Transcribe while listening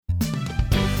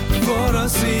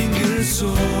single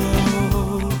soul,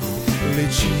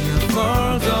 reaching out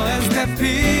further and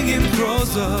stepping in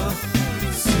closer.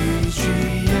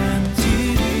 CGNTV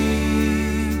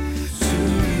to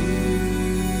you.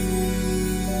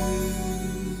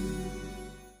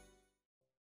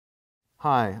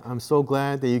 Hi, I'm so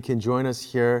glad that you can join us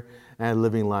here at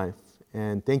Living Life.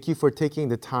 And thank you for taking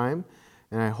the time.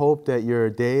 And I hope that your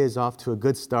day is off to a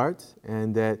good start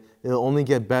and that it'll only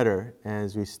get better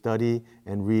as we study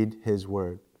and read His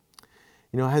Word.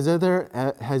 You know, has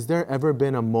there ever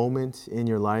been a moment in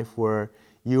your life where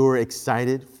you were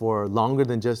excited for longer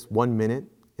than just 1 minute?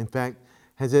 In fact,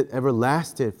 has it ever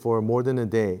lasted for more than a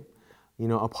day? You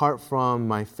know, apart from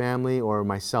my family or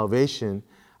my salvation,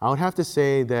 I would have to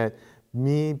say that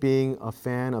me being a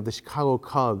fan of the Chicago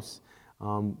Cubs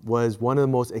was one of the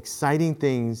most exciting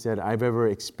things that I've ever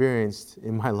experienced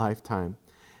in my lifetime.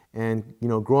 And, you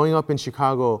know, growing up in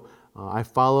Chicago, I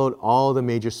followed all the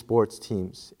major sports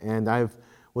teams, and I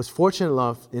was fortunate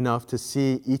enough to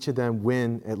see each of them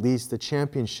win at least the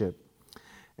championship.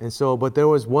 And so, but there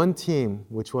was one team,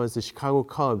 which was the Chicago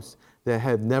Cubs, that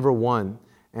had never won,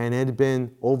 and it had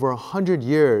been over 100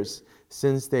 years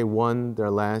since they won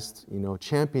their last,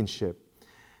 championship.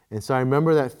 And so I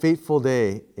remember that fateful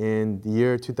day in the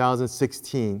year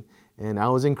 2016, and I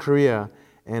was in Korea,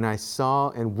 and I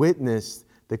saw and witnessed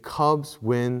the Cubs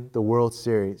win the World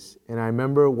Series. And I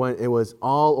remember when it was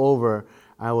all over,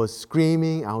 I was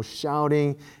screaming, I was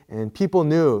shouting, and people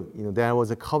knew, that I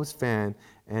was a Cubs fan,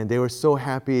 and they were so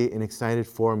happy and excited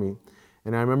for me.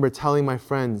 And I remember telling my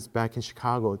friends back in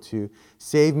Chicago to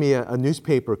save me a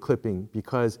newspaper clipping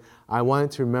because I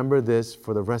wanted to remember this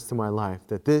for the rest of my life,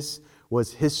 that this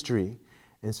was history.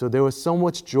 And so there was so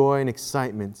much joy and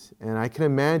excitement. And I can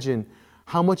imagine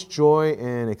how much joy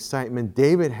and excitement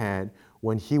David had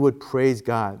when he would praise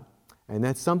God. And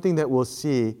that's something that we'll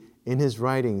see in his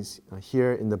writings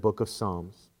here in the book of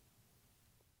Psalms.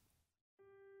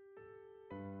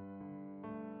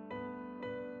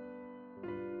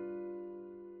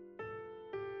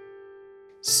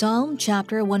 Psalm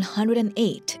chapter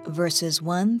 108, verses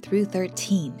 1 through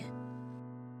 13.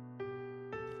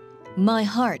 My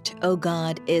heart, O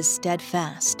God, is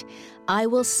steadfast. I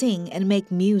will sing and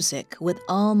make music with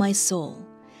all my soul.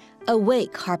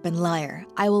 Awake, harp and lyre,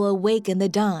 I will awake in the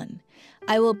dawn.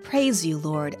 I will praise you,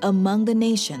 Lord, among the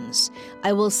nations.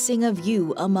 I will sing of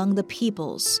you among the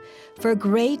peoples. For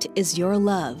great is your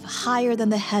love, higher than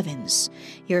the heavens.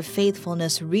 Your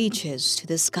faithfulness reaches to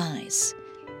the skies.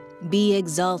 Be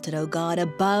exalted, O God,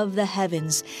 above the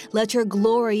heavens. Let your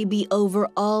glory be over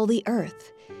all the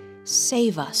earth.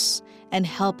 Save us and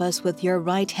help us with your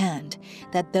right hand,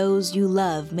 that those you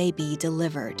love may be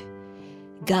delivered.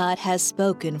 God has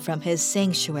spoken from his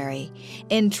sanctuary.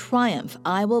 In triumph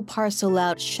I will parcel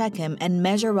out Shechem and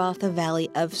measure off the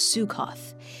valley of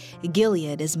Succoth.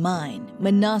 Gilead is mine,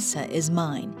 Manasseh is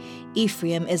mine,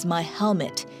 Ephraim is my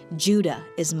helmet, Judah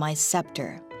is my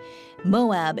scepter.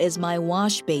 Moab is my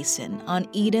wash basin, on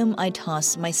Edom I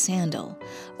toss my sandal,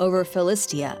 over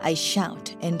Philistia I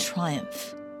shout in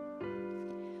triumph.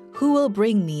 Who will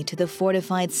bring me to the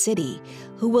fortified city?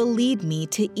 Who will lead me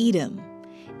to Edom?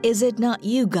 Is it not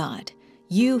you, God,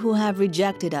 you who have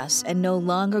rejected us and no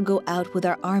longer go out with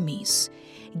our armies?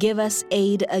 Give us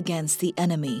aid against the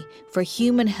enemy, for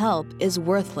human help is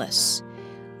worthless.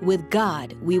 With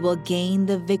God we will gain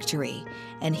the victory,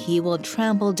 and he will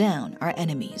trample down our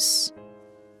enemies.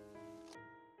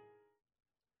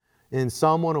 In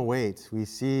Psalm 108, we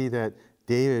see that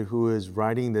David, who is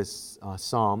writing this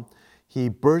psalm, he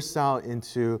bursts out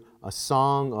into a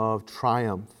song of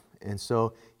triumph. And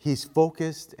so he's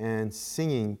focused and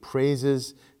singing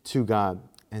praises to God.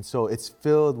 And so it's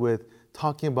filled with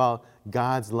talking about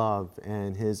God's love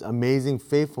and his amazing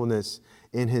faithfulness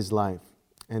in his life.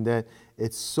 And that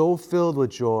it's so filled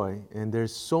with joy, and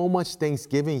there's so much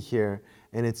thanksgiving here,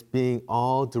 and it's being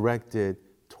all directed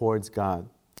towards God.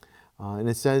 And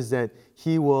it says that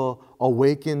he will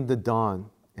awaken the dawn.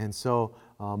 And so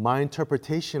my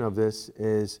interpretation of this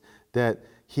is that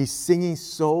he's singing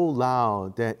so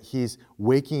loud that he's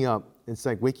waking up. It's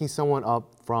like waking someone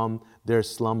up from their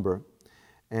slumber.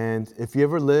 And if you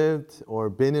ever lived or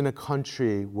been in a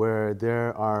country where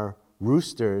there are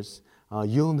roosters,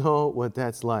 you'll know what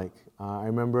that's like. I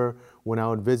remember when I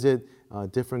would visit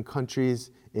different countries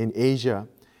in Asia,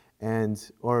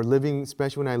 or living,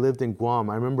 especially when I lived in Guam,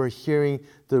 I remember hearing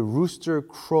the rooster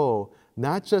crow,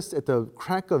 not just at the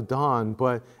crack of dawn,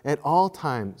 but at all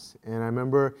times. And I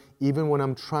remember even when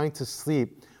I'm trying to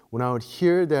sleep, when I would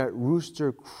hear that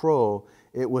rooster crow,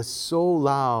 it was so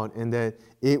loud and that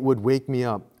it would wake me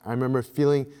up. I remember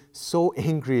feeling so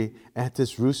angry at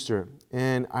this rooster.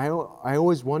 And I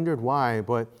always wondered why,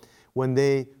 but when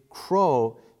they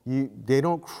crow, they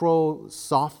don't crow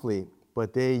softly,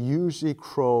 but they usually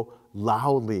crow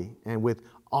loudly. And with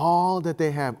all that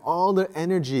they have, all their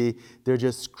energy, they're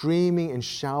just screaming and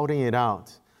shouting it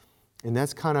out. And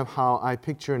that's kind of how I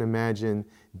picture and imagine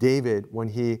David when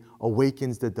he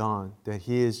awakens the dawn, that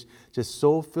he is just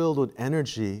so filled with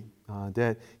energy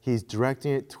that he's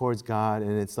directing it towards God,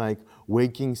 and it's like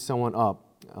waking someone up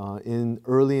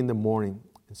early in the morning.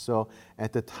 And so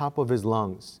at the top of his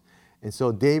lungs. And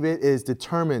so David is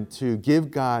determined to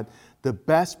give God the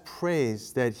best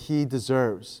praise that he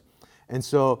deserves. And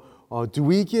so do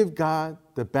we give God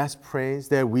the best praise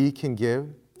that we can give?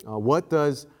 What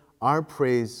does our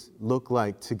praise look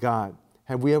like to God?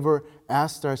 Have we ever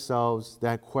asked ourselves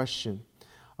that question?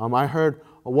 I heard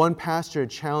one pastor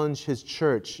challenge his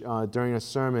church during a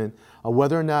sermon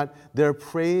whether or not their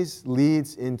praise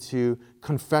leads into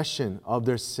confession of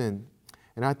their sin.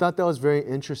 And I thought that was very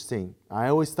interesting. I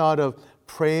always thought of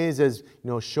praise as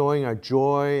showing our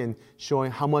joy and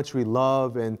showing how much we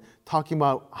love and talking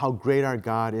about how great our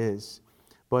God is.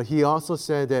 But he also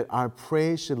said that our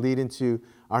praise should lead into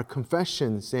our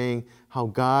confession, saying how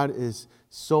God is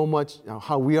so much,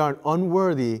 how we are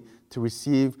unworthy to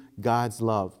receive God's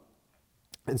love.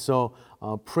 And so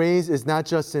praise is not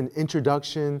just an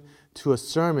introduction to a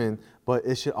sermon, but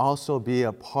it should also be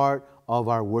a part of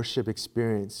our worship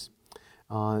experience.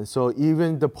 So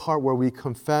even the part where we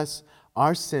confess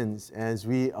our sins as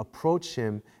we approach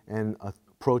Him and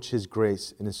approach His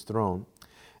grace and His throne.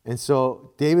 And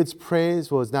so David's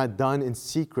praise was not done in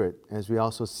secret, as we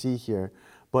also see here,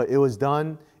 but it was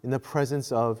done in the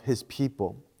presence of His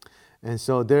people. And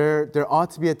so there ought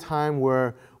to be a time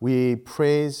where we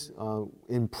praise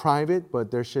in private,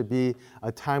 but there should be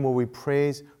a time where we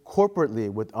praise corporately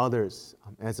with others.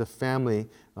 As a family,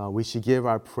 we should give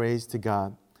our praise to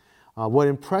God. What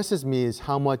impresses me is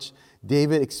how much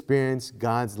David experienced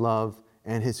God's love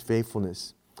and His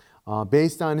faithfulness.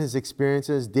 Based on his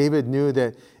experiences, David knew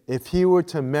that if he were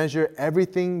to measure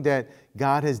everything that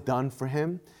God has done for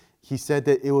him, he said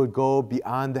that it would go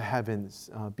beyond the heavens,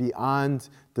 beyond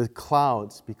the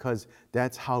clouds, because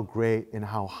that's how great and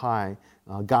how high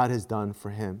God has done for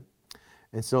him.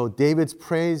 And so David's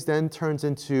praise then turns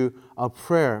into a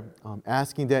prayer,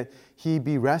 asking that he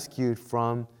be rescued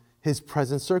from his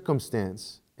present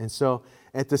circumstance. And so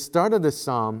at the start of the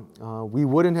psalm, we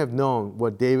wouldn't have known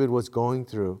what David was going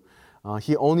through.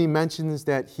 He only mentions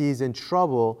that he's in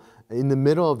trouble in the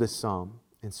middle of the psalm.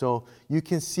 And so you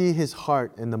can see his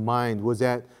heart and the mind was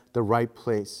at the right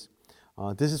place.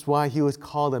 This is why he was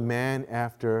called a man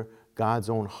after God's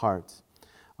own heart.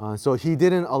 So he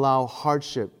didn't allow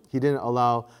hardship, he didn't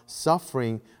allow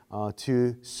suffering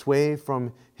to sway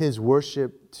from his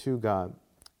worship to God.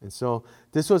 And so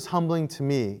this was humbling to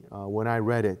me when I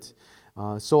read it.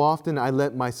 So often I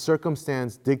let my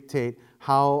circumstance dictate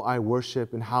how I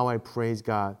worship and how I praise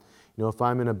God. If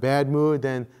I'm in a bad mood,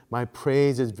 then my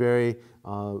praise is very,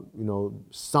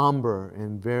 somber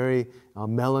and very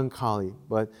melancholy.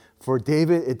 But for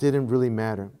David, it didn't really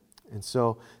matter. And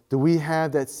so, do we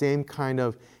have that same kind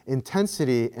of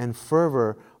intensity and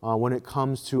fervor when it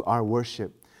comes to our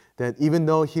worship? That even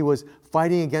though he was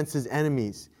fighting against his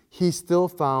enemies, he still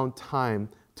found time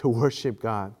to worship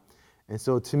God. And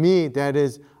so, to me, that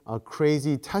is a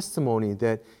crazy testimony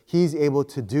that he's able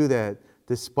to do that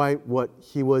despite what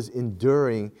he was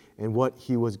enduring and what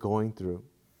he was going through.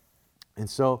 And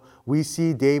so we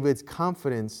see David's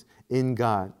confidence in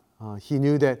God. He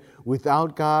knew that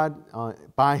without God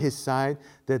by his side,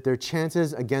 that their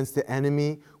chances against the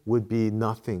enemy would be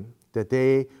nothing, that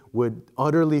they would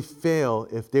utterly fail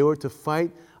if they were to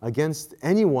fight against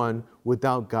anyone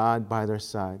without God by their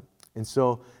side. And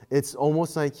so it's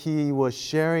almost like he was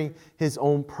sharing his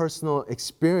own personal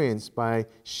experience by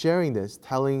sharing this,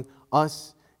 telling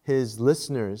us, his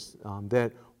listeners,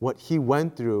 that what he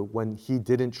went through when he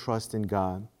didn't trust in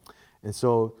God. And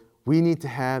so we need to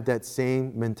have that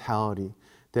same mentality,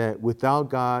 that without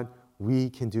God, we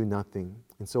can do nothing.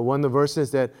 And so one of the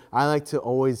verses that I like to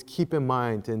always keep in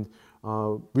mind and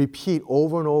repeat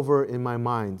over and over in my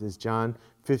mind is John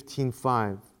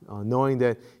 15:5, knowing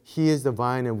that He is the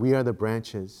vine and we are the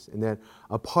branches, and that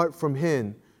apart from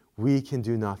Him, we can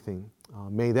do nothing.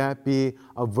 May that be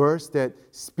a verse that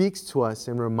speaks to us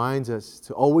and reminds us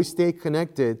to always stay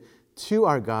connected to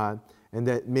our God, and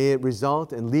that may it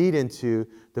result and lead into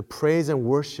the praise and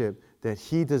worship that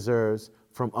He deserves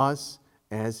from us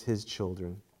as His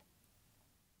children.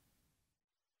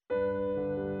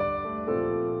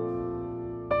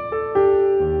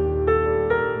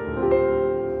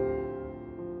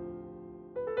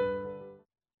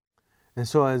 And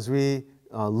so as we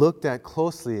looked at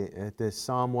closely at this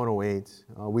Psalm 108,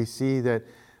 we see that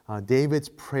David's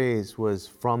praise was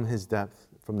from his depth,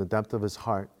 from the depth of his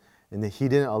heart, and that he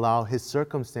didn't allow his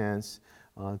circumstance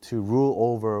to rule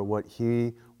over what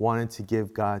he wanted to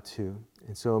give God to.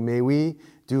 And so may we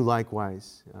do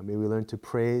likewise. May we learn to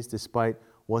praise despite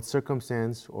what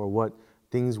circumstance or what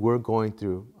things we're going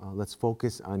through. Let's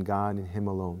focus on God and Him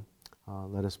alone.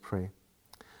 Let us pray.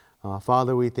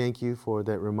 Father, we thank you for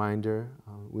that reminder.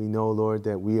 We know, Lord,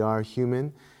 that we are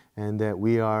human and that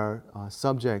we are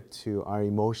subject to our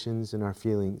emotions and our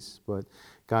feelings. But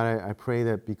God, I pray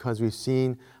that because we've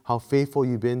seen how faithful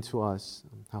you've been to us,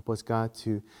 help us, God,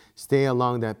 to stay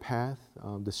along that path,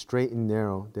 the straight and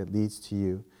narrow that leads to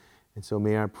you. And so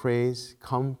may our praise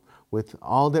come with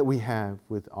all that we have,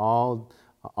 with all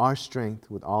our strength,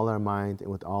 with all our mind,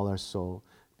 and with all our soul,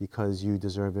 because you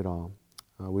deserve it all.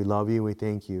 We love you, we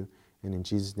thank you, and in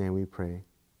Jesus' name we pray.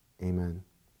 Amen.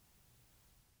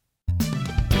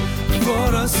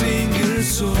 For a single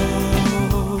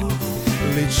soul,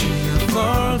 reaching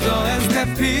further and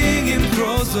stepping in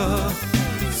closer.